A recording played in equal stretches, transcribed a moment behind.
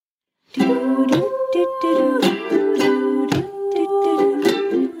An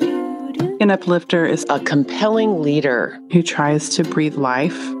uplifter is A compelling leader who tries to breathe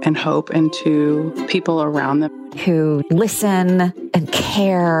life and hope into people around them. Who listen and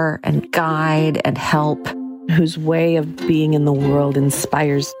care and guide and help. Whose way of being in the world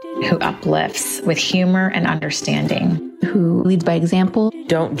inspires. Who uplifts with humor and understanding. Who leads by example.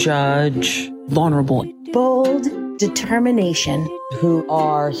 Don't judge. Vulnerable. Bold determination. Who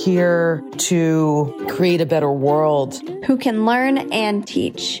are here to create a better world. Who can learn and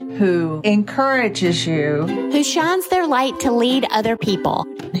teach. Who encourages you. Who shines their light to lead other people.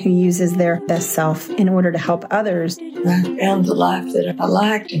 Who uses their best self in order to help others. I found the life that I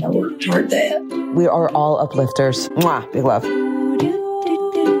liked and I worked toward that. We are all uplifters. Mwah, big love.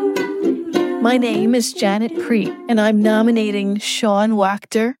 My name is Janet Preet, and I'm nominating Sean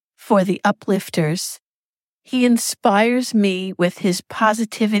Wachter for the Uplifters. He inspires me with his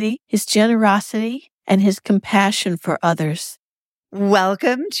positivity, his generosity, and his compassion for others.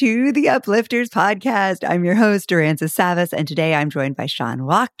 Welcome to the Uplifters podcast. I'm your host, Duranza Savas, and today I'm joined by Sean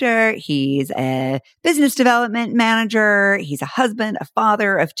Wachter. He's a business development manager. He's a husband, a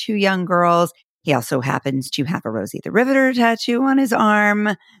father of 2 young girls. He also happens to have a Rosie the Riveter tattoo on his arm.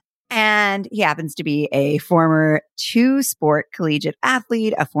 And he happens to be a former 2-sport collegiate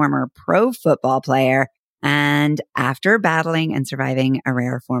athlete, a former pro football player. And after battling and surviving a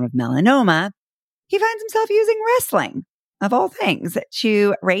rare form of melanoma, he finds himself using wrestling, of all things,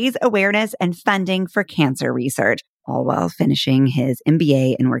 to raise awareness and funding for cancer research, all while finishing his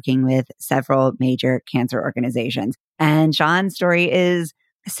MBA and working with several major cancer organizations. And Sean's story is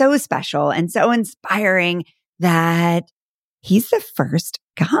so special and so inspiring that he's the first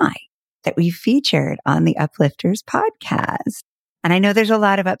guy that we featured on the Uplifters podcast. And I know there's a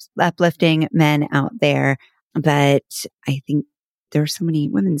lot of uplifting men out there, but I think there are so many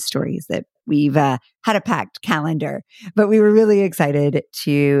women's stories that we've had a packed calendar. But we were really excited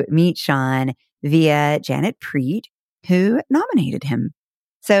to meet Sean via Janet Preet, who nominated him.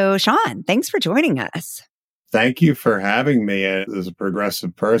 So Sean, thanks for joining us. Thank you for having me. As a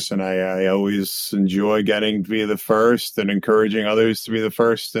progressive person, I always enjoy getting to be the first and encouraging others to be the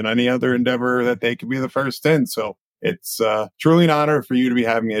first in any other endeavor that they can be the first in. So it's truly an honor for you to be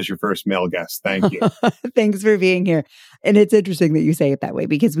having me as your first male guest. Thank you. Thanks for being here. And it's interesting that you say it that way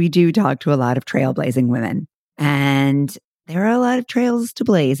because we do talk to a lot of trailblazing women, and there are a lot of trails to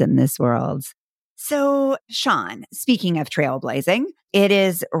blaze in this world. So, Sean, speaking of trailblazing, it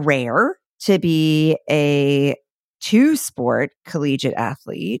is rare to be a 2-sport collegiate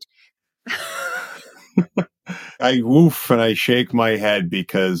athlete. I woof and I shake my head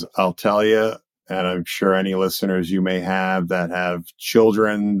because I'll tell you, and I'm sure any listeners you may have that have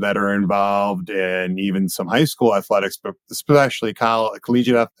children that are involved in even some high school athletics, but especially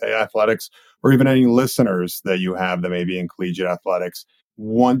collegiate athletics, or even any listeners that you have that may be in collegiate athletics.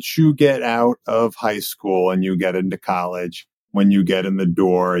 Once you get out of high school and you get into college, when you get in the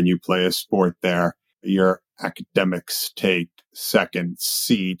door and you play a sport there, your academics take second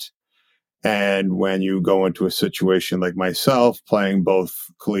seat. And when you go into a situation like myself, playing both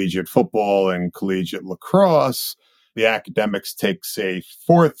collegiate football and collegiate lacrosse, the academics takes a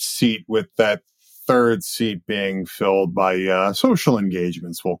 4th seat, with that 3rd seat being filled by social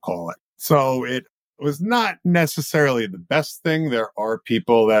engagements, we'll call it. So it was not necessarily the best thing. There are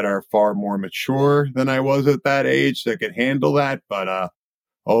people that are far more mature than I was at that age that could handle that. But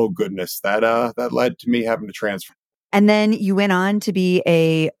oh goodness, that led to me having to transfer. And then you went on to be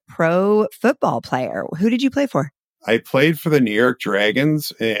a pro football player. Who did you play for? I played for the New York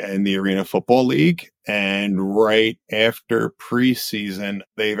Dragons in the Arena Football League. And right after preseason,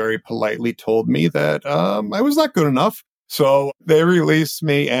 they very politely told me that I was not good enough. So they released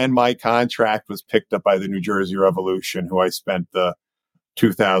me, and my contract was picked up by the New Jersey Revolution, who I spent the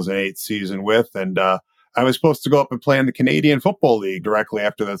 2008 season with. And I was supposed to go up and play in the Canadian Football League directly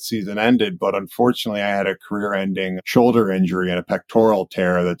after that season ended. But unfortunately, I had a career-ending shoulder injury and a pectoral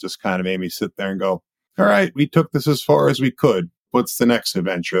tear that just kind of made me sit there and go, all right, we took this as far as we could. What's the next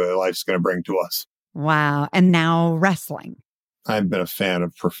adventure that life's going to bring to us? Wow. And now wrestling. I've been a fan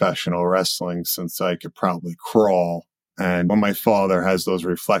of professional wrestling since I could probably crawl. And when my father has those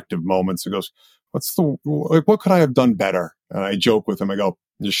reflective moments, he goes, what could I have done better? And I joke with him. I go,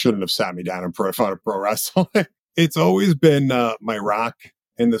 you shouldn't have sat me down in front of pro wrestling. It's always been my rock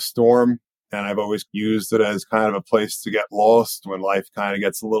in the storm. And I've always used it as kind of a place to get lost when life kind of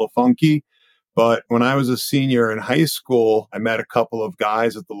gets a little funky. But when I was a senior in high school, I met a couple of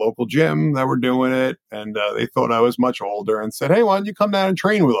guys at the local gym that were doing it. And they thought I was much older and said, hey, why don't you come down and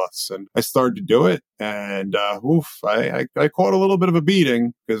train with us? And I started to do it. And I caught a little bit of a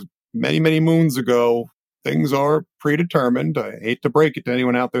beating because many, many moons ago, things are predetermined. I hate to break it to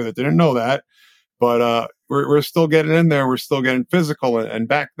anyone out there that didn't know that, but we're still getting in there. We're still getting physical. And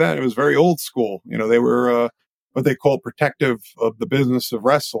back then it was very old school. They were what they call protective of the business of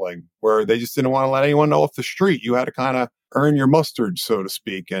wrestling, where they just didn't want to let anyone know off the street. You had to kind of earn your mustard, so to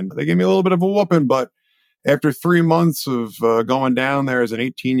speak. And they gave me a little bit of a whooping, but after 3 months of going down there as an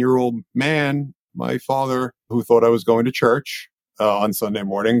 18-year-old man, my father, who thought I was going to church on Sunday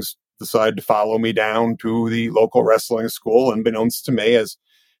mornings, decided to follow me down to the local wrestling school, unbeknownst to me, as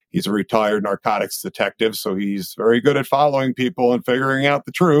he's a retired narcotics detective. So he's very good at following people and figuring out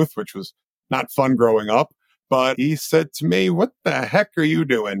the truth, which was not fun growing up. But he said to me, "What the heck are you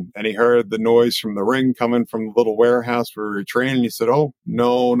doing?" And he heard the noise from the ring coming from the little warehouse where we were training. He said, "Oh,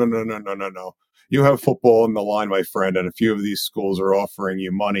 no, no, no, no, no, no, no. You have football in the line, my friend, and a few of these schools are offering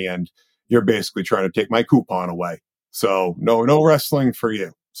you money, and you're basically trying to take my coupon away. So no wrestling for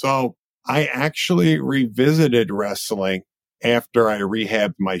you." So I actually revisited wrestling after I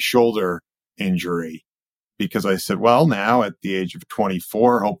rehabbed my shoulder injury, because I said, well, now at the age of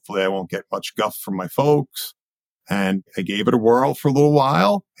 24, hopefully I won't get much guff from my folks. And I gave it a whirl for a little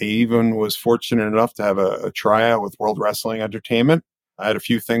while. I even was fortunate enough to have a tryout with World Wrestling Entertainment. I had a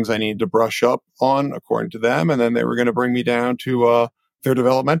few things I needed to brush up on, according to them. And then they were going to bring me down to their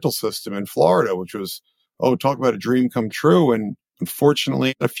developmental system in Florida, which was, talk about a dream come true. And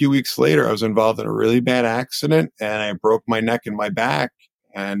unfortunately, a few weeks later, I was involved in a really bad accident and I broke my neck and my back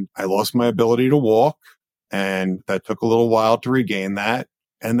and I lost my ability to walk. And that took a little while to regain that.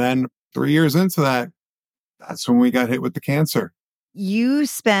 And then 3 years into that, that's when we got hit with the cancer. You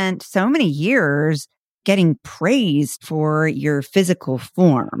spent so many years getting praised for your physical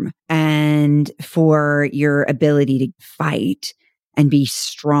form and for your ability to fight and be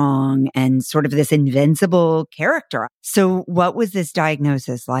strong and sort of this invincible character. So what was this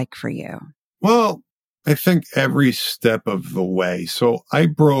diagnosis like for you? Well, I think every step of the way. So I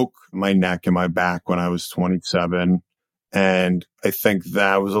broke my neck and my back when I was 27. And I think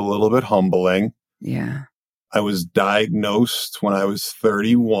that was a little bit humbling. Yeah. I was diagnosed when I was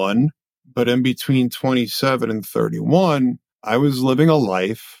 31, but in between 27 and 31, I was living a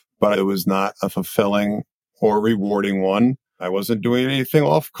life, but it was not a fulfilling or rewarding one. I wasn't doing anything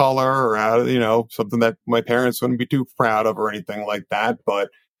off color or out of, something that my parents wouldn't be too proud of or anything like that. But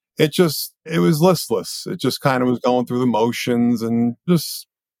it was listless. It just kind of was going through the motions and just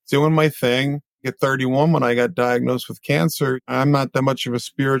doing my thing. At 31, when I got diagnosed with cancer, I'm not that much of a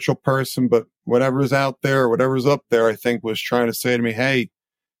spiritual person, but whatever's out there, whatever's up there, I think was trying to say to me, hey,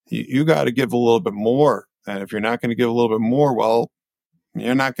 you got to give a little bit more. And if you're not going to give a little bit more, well,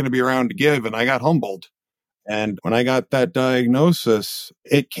 you're not going to be around to give. And I got humbled. And when I got that diagnosis,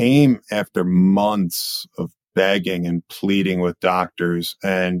 it came after months of begging and pleading with doctors.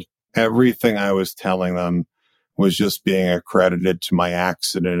 And everything I was telling them was just being accredited to my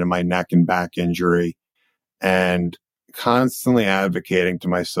accident and my neck and back injury, and constantly advocating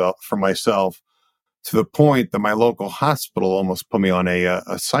for myself to the point that my local hospital almost put me on a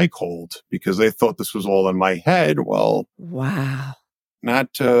psych hold because they thought this was all in my head. Well, wow. What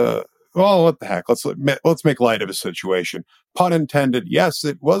the heck? Let's make light of a situation. Pun intended. Yes,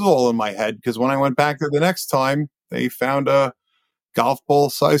 it was all in my head because when I went back there the next time, they found a golf ball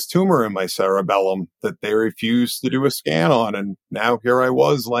sized tumor in my cerebellum that they refused to do a scan on. And now here I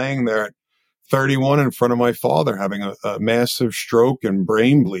was laying there at 31 in front of my father having a massive stroke and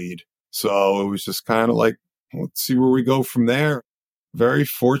brain bleed. So it was just kind of like, let's see where we go from there. Very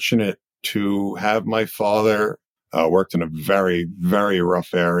fortunate to have my father worked in a very, very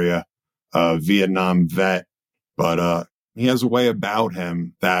rough area, Vietnam vet, but he has a way about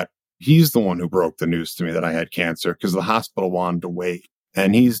him that he's the one who broke the news to me that I had cancer because the hospital wanted to wait.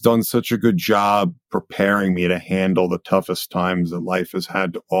 And he's done such a good job preparing me to handle the toughest times that life has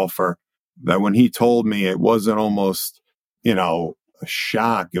had to offer that when he told me, it wasn't almost, a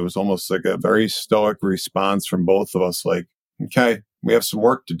shock. It was almost like a very stoic response from both of us. Like, okay, we have some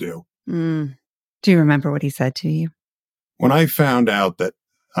work to do. Do you remember what he said to you? When I found out that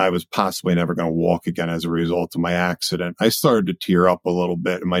I was possibly never going to walk again as a result of my accident, I started to tear up a little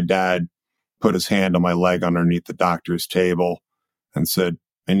bit. And my dad put his hand on my leg underneath the doctor's table and said,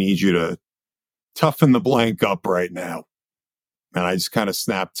 I need you to toughen the blank up right now. And I just kind of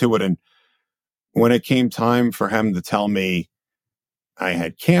snapped to it. And when it came time for him to tell me I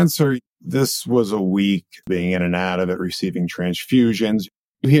had cancer, this was a week being in and out of it, receiving transfusions.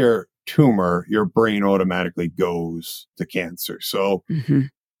 You hear tumor, your brain automatically goes to cancer. So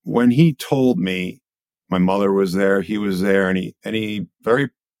when he told me, my mother was there, he was there, and he very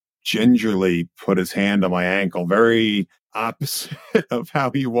gingerly put his hand on my ankle, very opposite of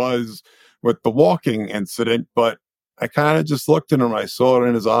how he was with the walking incident. But I kind of just looked at him. I saw it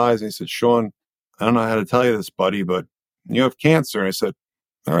in his eyes, and he said, "Sean, I don't know how to tell you this, buddy, but you have cancer." And I said,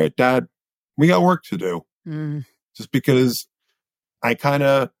 "All right, Dad, we got work to do." Just because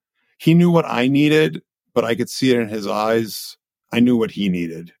he knew what I needed, but I could see it in his eyes. I knew what he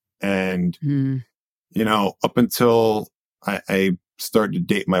needed. And, up until I started to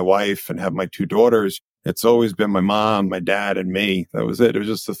date my wife and have my 2 daughters, it's always been my mom, my dad, and me. That was it. It was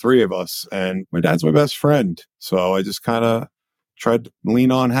just the 3 of us. And my dad's my best friend. So I just kind of tried to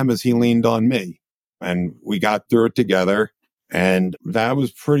lean on him as he leaned on me. And we got through it together. And that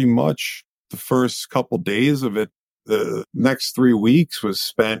was pretty much the first couple days of it. The next 3 weeks was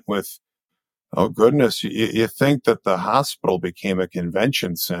spent with, oh goodness, you think that the hospital became a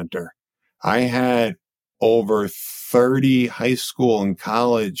convention center. I had over 30 high school and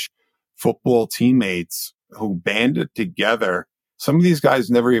college football teammates who banded together. Some of these guys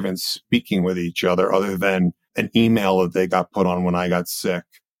never even speaking with each other other than an email that they got put on when I got sick.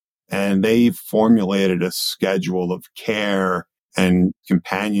 And they formulated a schedule of care and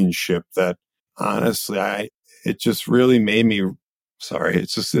companionship that honestly, it just really made me sorry.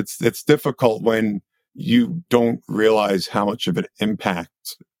 It's difficult when you don't realize how much of an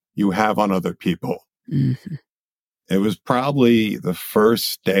impact you have on other people. Mm-hmm. It was probably the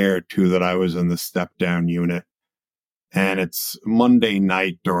first day or 2 that I was in the step down unit, and it's Monday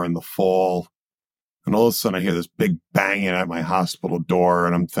night during the fall. And all of a sudden I hear this big banging at my hospital door,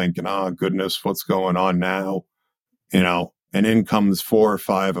 and I'm thinking, oh goodness, what's going on now? And in comes 4 or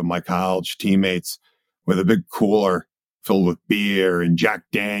 5 of my college teammates with a big cooler filled with beer and Jack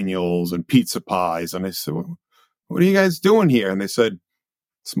Daniels and pizza pies. And I said, well, what are you guys doing here? And they said,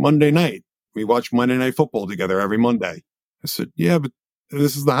 it's Monday night. We watch Monday Night Football together every Monday. I said, yeah, but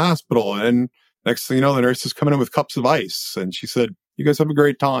this is the hospital. And next thing you know, the nurse is coming in with cups of ice. And she said, you guys have a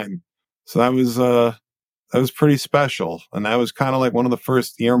great time. So that was pretty special. And that was kind of like one of the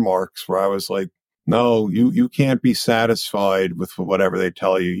first earmarks where I was like, no, you can't be satisfied with whatever they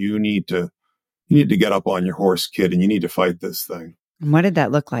tell you. You need to get up on your horse, kid, and you need to fight this thing. And what did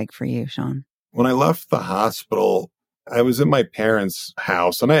that look like for you, Sean? When I left the hospital, I was in my parents'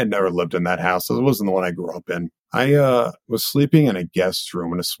 house, and I had never lived in that house. It wasn't the one I grew up in. I was sleeping in a guest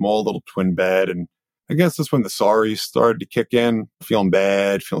room in a small little twin bed, and I guess that's when the sorries started to kick in, feeling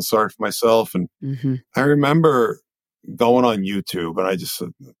bad, feeling sorry for myself. And I remember going on YouTube, and I just said,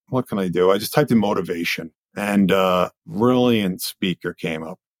 what can I do? I just typed in motivation, and brilliant speaker came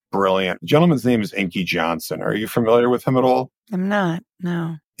up. Brilliant. The gentleman's name is Inky Johnson. Are you familiar with him at all? I'm not,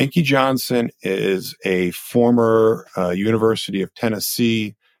 no. Inky Johnson is a former University of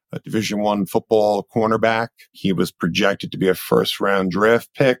Tennessee Division I football cornerback. He was projected to be a first-round draft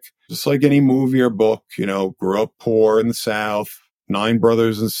pick. Just like any movie or book, grew up poor in the South, 9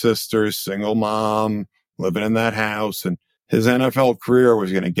 brothers and sisters, single mom, living in that house. And his NFL career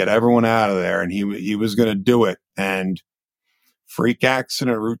was going to get everyone out of there, and he was going to do it. And freak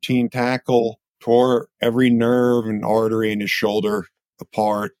accident, routine tackle, tore every nerve and artery in his shoulder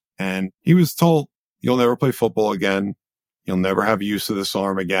apart. And he was told, you'll never play football again. You'll never have use of this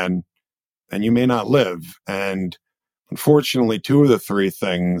arm again. And you may not live. And unfortunately, 2 of the 3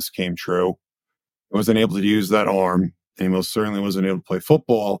 things came true. He wasn't able to use that arm, and he most certainly wasn't able to play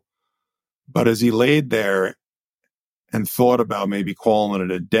football. But as he laid there and thought about maybe calling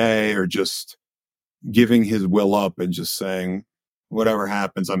it a day or just giving his will up and just saying, whatever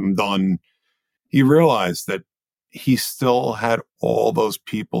happens, I'm done, he realized that he still had all those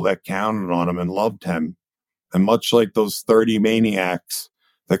people that counted on him and loved him. And much like those 30 maniacs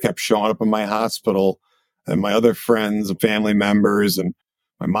that kept showing up in my hospital and my other friends and family members and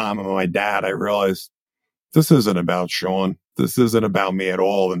my mom and my dad, I realized this isn't about Sean. This isn't about me at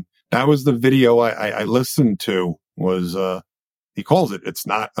all. And that was the video I listened to was, he calls it, It's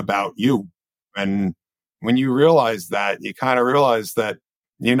Not About You. And when you realize that, you kind of realize that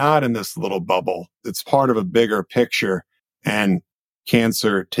you're not in this little bubble. It's part of a bigger picture, and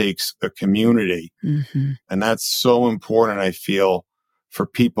cancer takes a community. And that's so important, I feel, for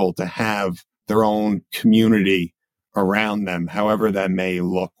people to have their own community around them, however that may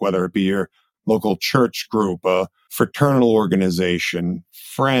look, whether it be your local church group, a fraternal organization,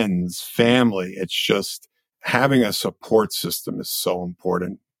 friends, family. It's just having a support system is so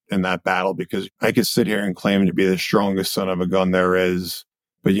important in that battle, because I could sit here and claim to be the strongest son of a gun there is.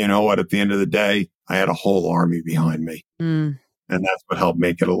 But you know what? At the end of the day, I had a whole army behind me. And that's what helped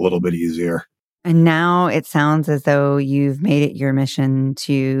make it a little bit easier. And now it sounds as though you've made it your mission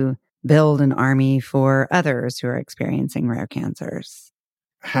to build an army for others who are experiencing rare cancers.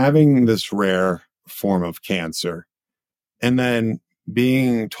 having this rare form of cancer and then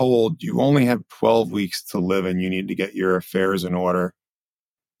being told you only have 12 weeks to live and you need to get your affairs in order.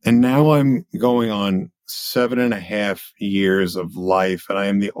 And now I'm going on 7.5 years of life, and I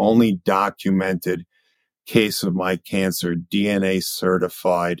am the only documented case of my cancer, DNA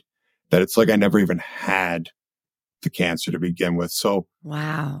certified, that it's like I never even had the cancer to begin with. So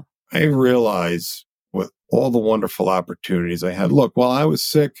wow. I realize with all the wonderful opportunities I had. Look, while I was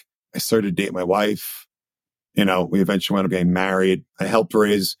sick, I started to date my wife. We eventually wound up getting married. I helped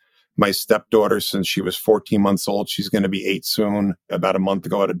raise my stepdaughter since she was 14 months old. She's going to be 8 soon. About a month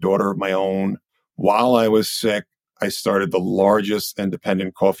ago, I had a daughter of my own. While I was sick, I started the largest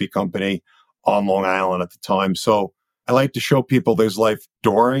independent coffee company on Long Island at the time. So I like to show people there's life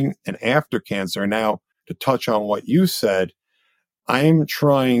during and after cancer. Now, to touch on what you said, I'm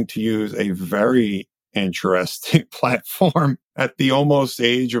trying to use a very interesting platform at the almost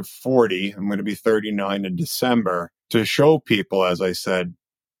age of 40. I'm going to be 39 in December to show people, as I said,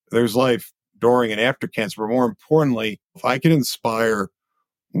 there's life during and after cancer. But more importantly, if I can inspire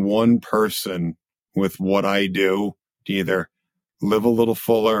one person with what I do to either live a little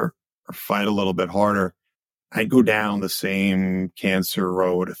fuller or fight a little bit harder, I go down the same cancer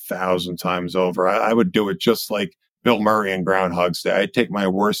road 1,000 times over. I would do it just like Bill Murray in Groundhog's Day. I'd take my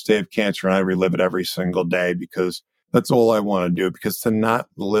worst day of cancer and I relive it every single day because that's all I want to do. Because to not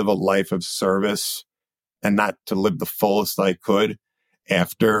live a life of service and not to live the fullest I could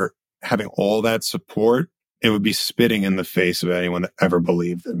after having all that support, it would be spitting in the face of anyone that ever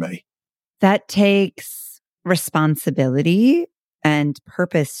believed in me. That takes responsibility and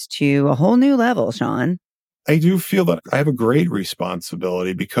purpose to a whole new level, Sean. I do feel that I have a great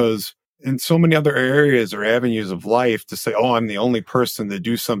responsibility because in so many other areas or avenues of life to say, oh, I'm the only person to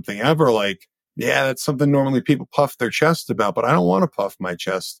do something ever. Like, yeah, that's something normally people puff their chest about, but I don't want to puff my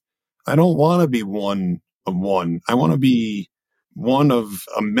chest. I don't want to be one of one. I want to be one of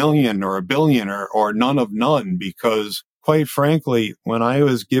a million or a billion or none of none, because quite frankly, when I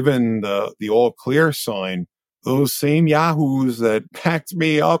was given the all clear sign, those same yahoos that backed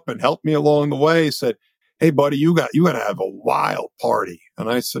me up and helped me along the way said, hey, buddy, you got to have a wild party. And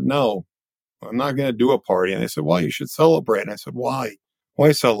I said, no, I'm not going to do a party. And they said, well, you should celebrate. And I said, why?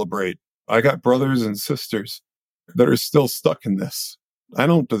 Why celebrate? I got brothers and sisters that are still stuck in this. I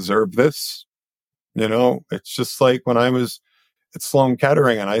don't deserve this. It's just like when I was at Sloan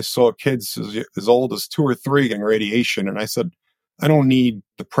Kettering and I saw kids as old as 2 or 3 getting radiation. And I said, I don't need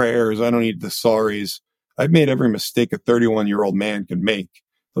the prayers. I don't need the sorries. I've made every mistake a 31-year-old man can make.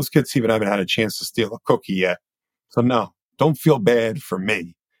 Those kids even haven't had a chance to steal a cookie yet. So no, don't feel bad for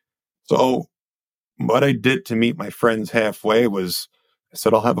me. So what I did to meet my friends halfway was I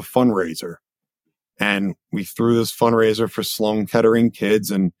said, I'll have a fundraiser. And we threw this fundraiser for Sloan Kettering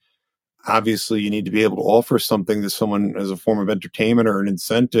kids. And obviously you need to be able to offer something to someone as a form of entertainment or an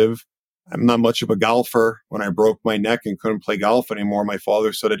incentive. I'm not much of a golfer. When I broke my neck and couldn't play golf anymore, my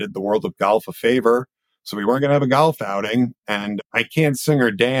father said I did the world of golf a favor. So we weren't going to have a golf outing, and I can't sing or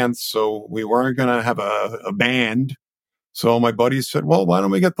dance. So we weren't going to have a band. So my buddies said, well, why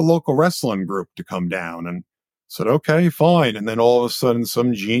don't we get the local wrestling group to come down? And I said, okay, fine. And then all of a sudden,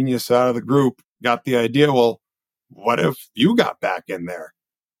 some genius out of the group got the idea, well, what if you got back in there?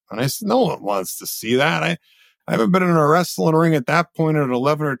 And I said, no one wants to see that. I haven't been in a wrestling ring at that point in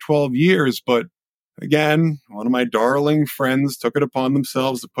 11 or 12 years. But again, one of my darling friends took it upon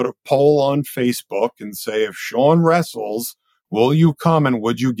themselves to put a poll on Facebook and say, if Sean wrestles, will you come and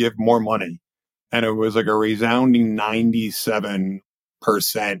would you give more money? And it was like a resounding 97%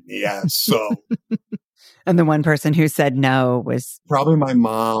 yes. So, and the one person who said no was probably my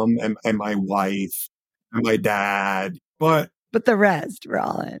mom and my wife and my dad. But the rest were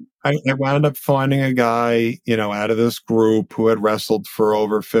all in. I wound up finding a guy, out of this group who had wrestled for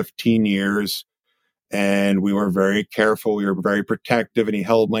over 15 years. And we were very careful. We were very protective. And he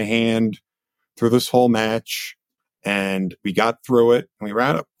held my hand through this whole match. And we got through it. And we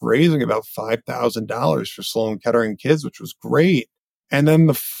wound up raising about $5,000 for Sloan Kettering kids, which was great. And then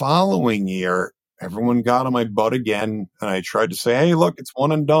the following year, everyone got on my butt again. And I tried to say, hey, look, it's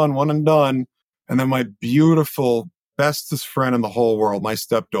one and done. And then my beautiful, bestest friend in the whole world, my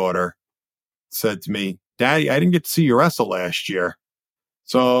stepdaughter, said to me, Daddy, I didn't get to see you wrestle last year.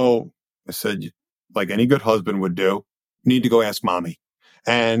 So I said, like any good husband would do, you need to go ask mommy.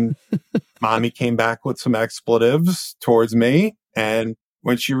 And mommy came back with some expletives towards me. And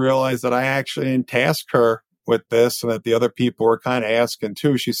when she realized that I actually didn't task her with this and that the other people were kind of asking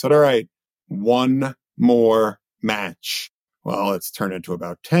too, she said, all right, one more match. Well, it's turned into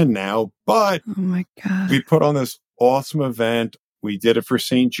about 10 now, but oh my God, we put on this awesome event. We did it for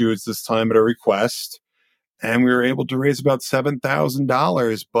St. Jude's this time at a request, and we were able to raise about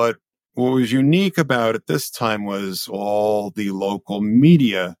 $7,000. But what was unique about it this time was all the local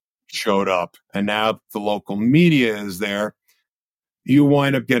media showed up. And now that the local media is there, you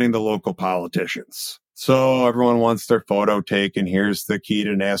wind up getting the local politicians. So everyone wants their photo taken. Here's the key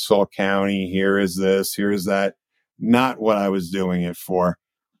to Nassau County. Here is this. Here's that. Not what I was doing it for.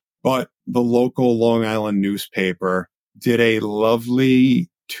 But the local Long Island newspaper did a lovely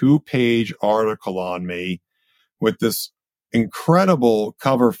 2-page article on me with this incredible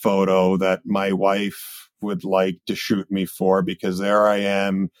cover photo that my wife would like to shoot me for, because there I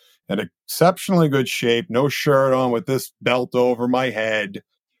am in exceptionally good shape, no shirt on, with this belt over my head.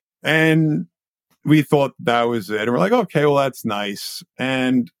 And we thought that was it. And we're like, okay, well, that's nice.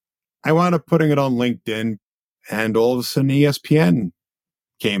 And I wound up putting it on LinkedIn, and all of a sudden ESPN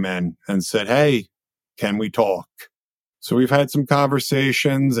came in and said, hey, can we talk? So we've had some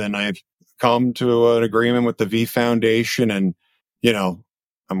conversations, and I've come to an agreement with the V Foundation. And,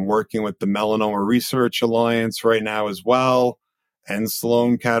 I'm working with the Melanoma Research Alliance right now as well, and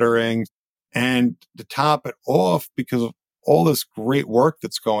Sloan Kettering. And to top it off, because of all this great work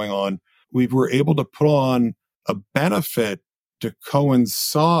that's going on, we were able to put on a benefit to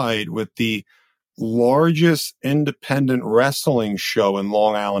coincide with the largest independent wrestling show in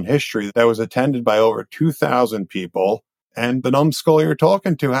Long Island history that was attended by over 2,000 people. And the numbskull you're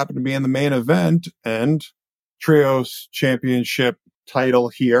talking to happened to be in the main event and trios championship title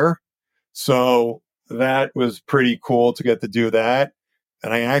here. So that was pretty cool to get to do that.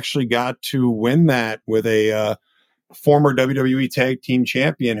 And I actually got to win that with a former WWE Tag Team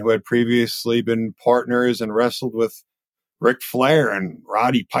Champion who had previously been partners and wrestled with Ric Flair and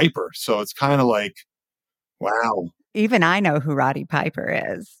Roddy Piper. So it's kind of like, wow. Even I know who Roddy Piper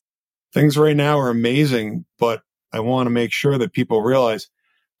is. Things right now are amazing, but I want to make sure that people realize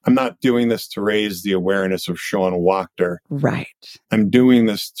I'm not doing this to raise the awareness of Sean Wachter. Right. I'm doing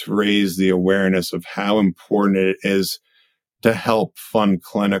this to raise the awareness of how important it is to help fund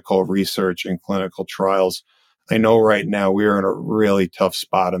clinical research and clinical trials. I know right now we are in a really tough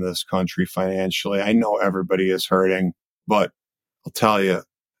spot in this country financially. I know everybody is hurting, but I'll tell you,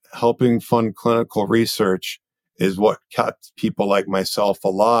 helping fund clinical research is what kept people like myself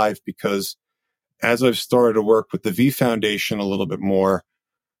alive, because as I've started to work with the V Foundation a little bit more,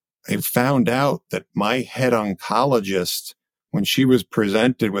 I found out that my head oncologist, when she was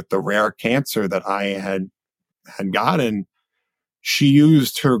presented with the rare cancer that I had gotten, she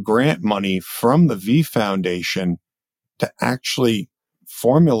used her grant money from the V Foundation to actually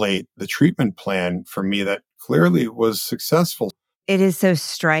formulate the treatment plan for me that clearly was successful. It is so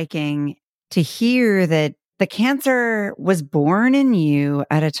striking to hear that the cancer was born in you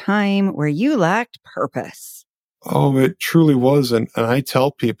at a time where you lacked purpose. Oh, it truly was. And I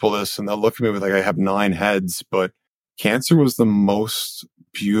tell people this, and they'll look at me with like I have 9 heads, but cancer was the most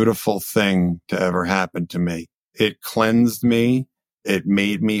beautiful thing to ever happen to me. It cleansed me. It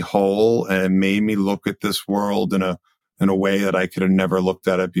made me whole, and it made me look at this world in a way that I could have never looked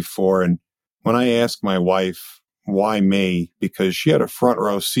at it before. And when I asked my wife, why me? Because she had a front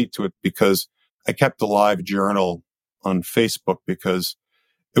row seat to it, because I kept a live journal on Facebook, because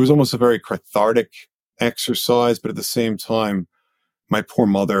it was almost a very cathartic exercise. But at the same time, my poor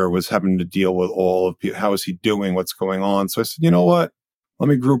mother was having to deal with all of how is he doing? What's going on? So I said, you know what? Let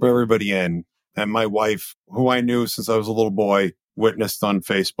me group everybody in. And my wife, who I knew since I was a little boy, witnessed on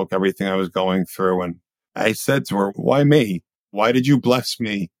Facebook everything I was going through. And I said to her, why me? Why did you bless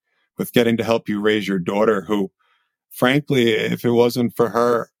me with getting to help you raise your daughter, who, frankly, if it wasn't for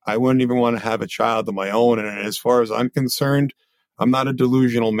her, I wouldn't even want to have a child of my own. And as far as I'm concerned, I'm not a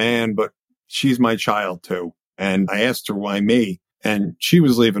delusional man, but she's my child too. And I asked her, why me? And she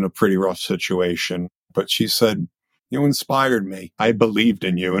was leaving a pretty rough situation, but she said, you inspired me. I believed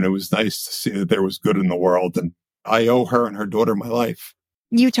in you, and it was nice to see that there was good in the world. And I owe her and her daughter my life.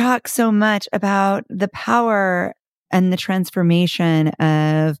 You talk so much about the power and the transformation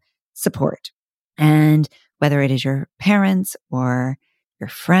of support. And whether it is your parents or your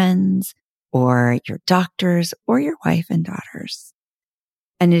friends or your doctors or your wife and daughters.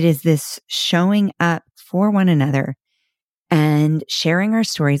 And it is this showing up for one another and sharing our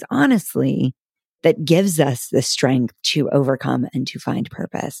stories honestly that gives us the strength to overcome and to find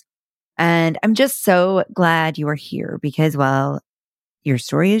purpose. And I'm just so glad you are here because, well, your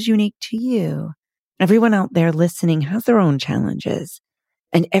story is unique to you. Everyone out there listening has their own challenges,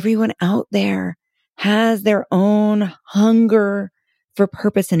 and everyone out there has their own hunger for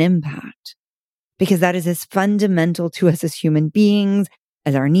purpose and impact, because that is as fundamental to us as human beings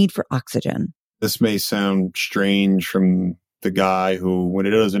as our need for oxygen. This may sound strange from the guy who, when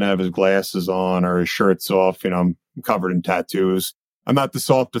he doesn't have his glasses on or his shirt's off, I'm covered in tattoos. I'm not the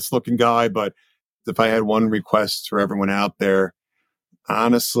softest looking guy, but if I had one request for everyone out there,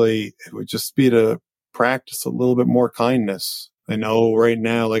 honestly, it would just be to practice a little bit more kindness. I know right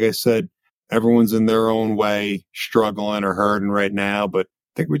now, like I said, everyone's in their own way, struggling or hurting right now, but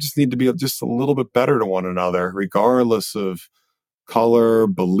I think we just need to be just a little bit better to one another, regardless of color,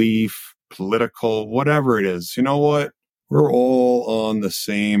 belief, political, whatever it is. You know what? We're all on the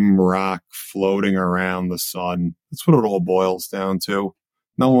same rock floating around the sun. That's what it all boils down to.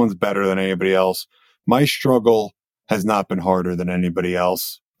 No one's better than anybody else. My struggle has not been harder than anybody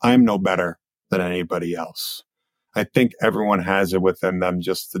else. I'm no better than anybody else. I think everyone has it within them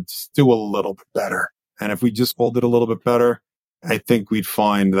just to do a little bit better. And if we just all did a little bit better, I think we'd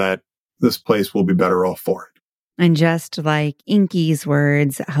find that this place will be better off for it. And just like Inky's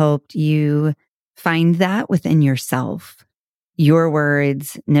words helped you find that within yourself, your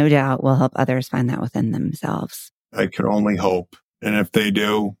words, no doubt, will help others find that within themselves. I can only hope. And if they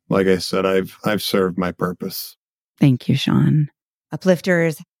do, like I said, I've served my purpose. Thank you, Sean.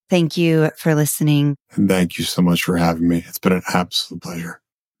 Uplifters, thank you for listening. And thank you so much for having me. It's been an absolute pleasure.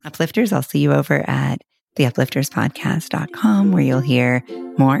 Uplifters, I'll see you over at theuplifterspodcast.com, where you'll hear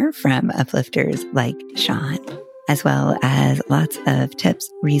more from uplifters like Sean, as well as lots of tips,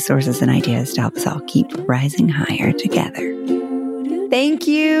 resources, and ideas to help us all keep rising higher together. Thank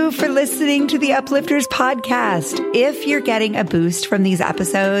you for listening to the Uplifters podcast. If you're getting a boost from these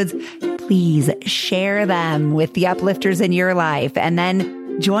episodes, please share them with the uplifters in your life, and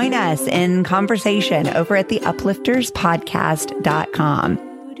then join us in conversation over at theuplifterspodcast.com.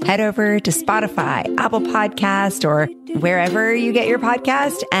 Head over to Spotify, Apple Podcast, or wherever you get your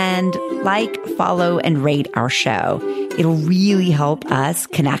podcast, and follow, and rate our show. It'll really help us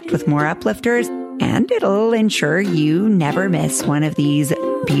connect with more uplifters, and it'll ensure you never miss one of these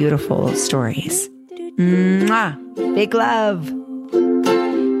beautiful stories. Mwah! Big love.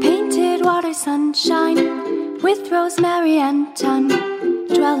 Painted water sunshine with rosemary and thyme.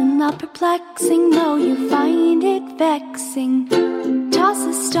 Dwell in the perplexing, though you find it vexing. Toss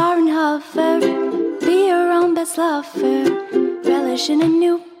a star and hover, be your own best lover. Relish in a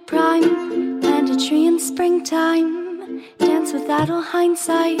new prime, plant a tree in springtime. Dance with idle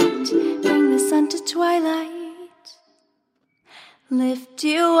hindsight, bring the sun to twilight. Lift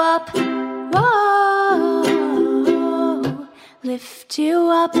you up, whoa. Lift you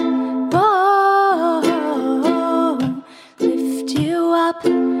up, whoa. Lift you up,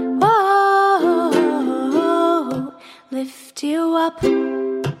 whoa. Lift you up.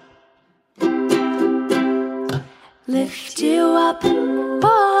 Lift you up,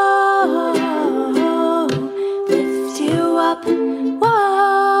 whoa. Lift you up,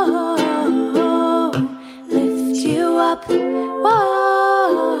 whoa. Lift you up,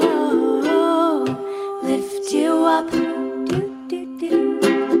 whoa. Lift you up.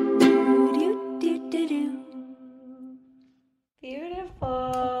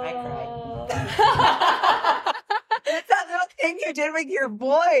 Beautiful. I cried. That's that little thing you did with your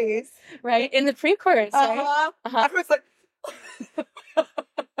voice. Right? In the pre-chorus, right? I was like...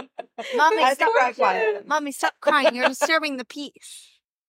 Mommy, stop crying. Mommy, stop crying. You're disturbing the peace.